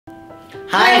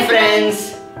Hi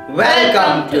friends,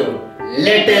 welcome to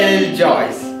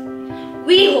Littlejoys.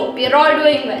 We hope you're all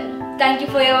doing well. Thank you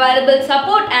for your valuable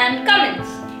support and comments.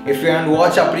 If you haven't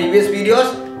watched our previous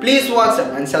videos, please watch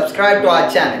them and subscribe to our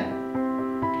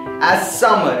channel. As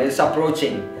summer is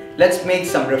approaching, let's make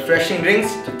some refreshing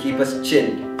drinks to keep us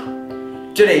chilled.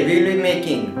 Today we will be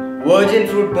making virgin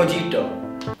fruit mojito.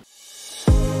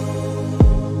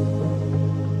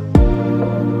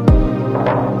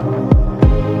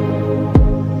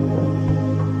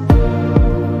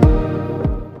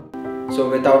 So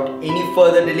without any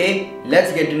further delay,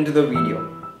 let's get into the video.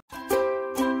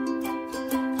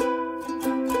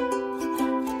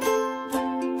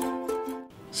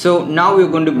 So now we're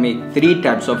going to make three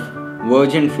types of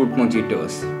virgin fruit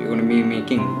mojitos. We're going to be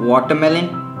making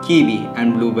watermelon, kiwi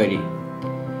and blueberry.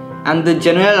 And the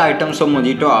general items of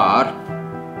mojito are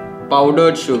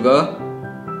powdered sugar,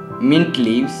 mint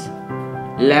leaves,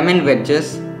 lemon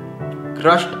wedges,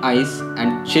 crushed ice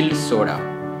and chilled soda.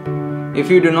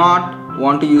 If you do not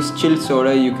want to use chilled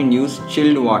soda, you can use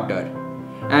chilled water.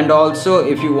 And also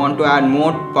if you want to add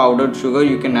more powdered sugar,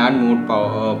 you can add more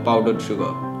powdered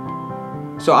sugar.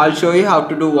 So I'll show you how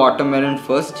to do watermelon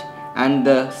first, and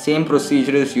the same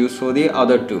procedure is used for the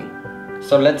other two.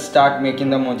 So let's start making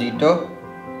the mojito.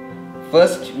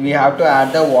 First we have to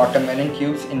add the watermelon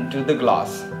cubes into the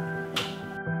glass.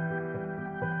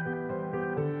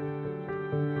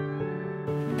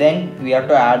 Then we have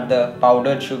to add the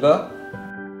powdered sugar.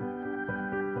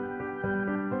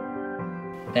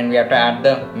 Then we have to add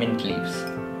the mint leaves.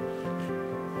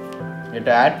 We have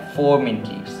to add 4 mint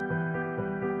leaves.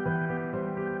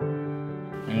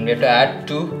 And we have to add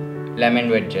 2 lemon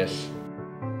wedges.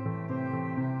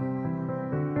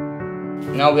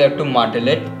 Now we have to muddle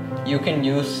it. You can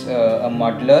use a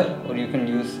muddler or you can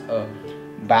use a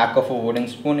back of a wooden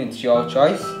spoon. It's your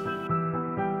choice.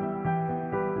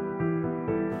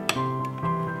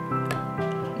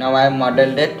 Now I have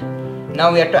muddled it.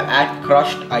 Now we have to add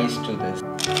crushed ice to this.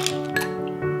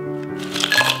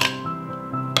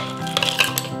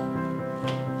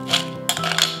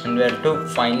 And we have to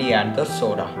finally add the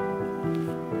soda.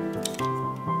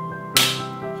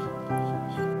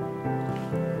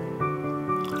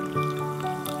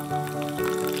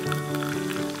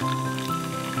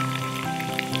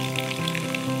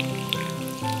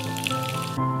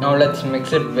 Now let's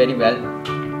mix it very well.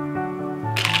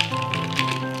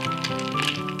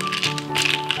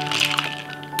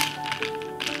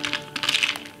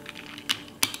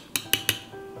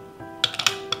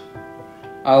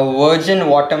 Our virgin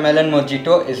watermelon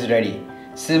mojito is ready.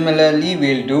 Similarly,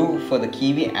 we'll do for the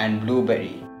kiwi and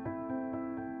blueberry.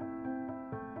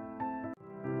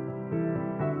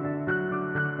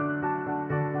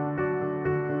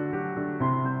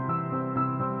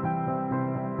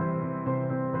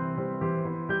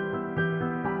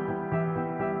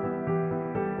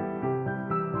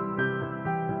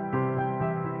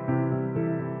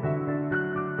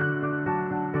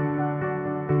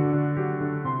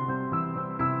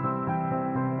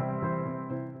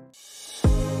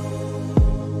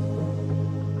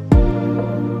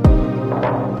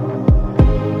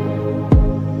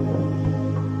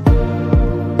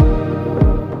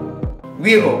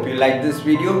 We hope you like this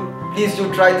video. Please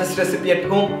do try this recipe at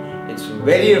home. It's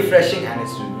very refreshing and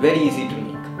it's very easy to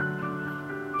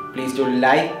make. Please do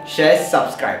like, share,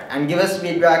 subscribe and give us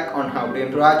feedback on how to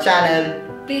improve our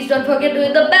channel. Please don't forget to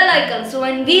hit the bell icon so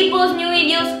when we post new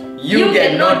videos, you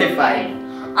get notified.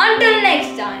 Until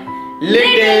next time,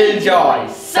 Littlejoys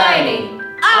signing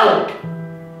out.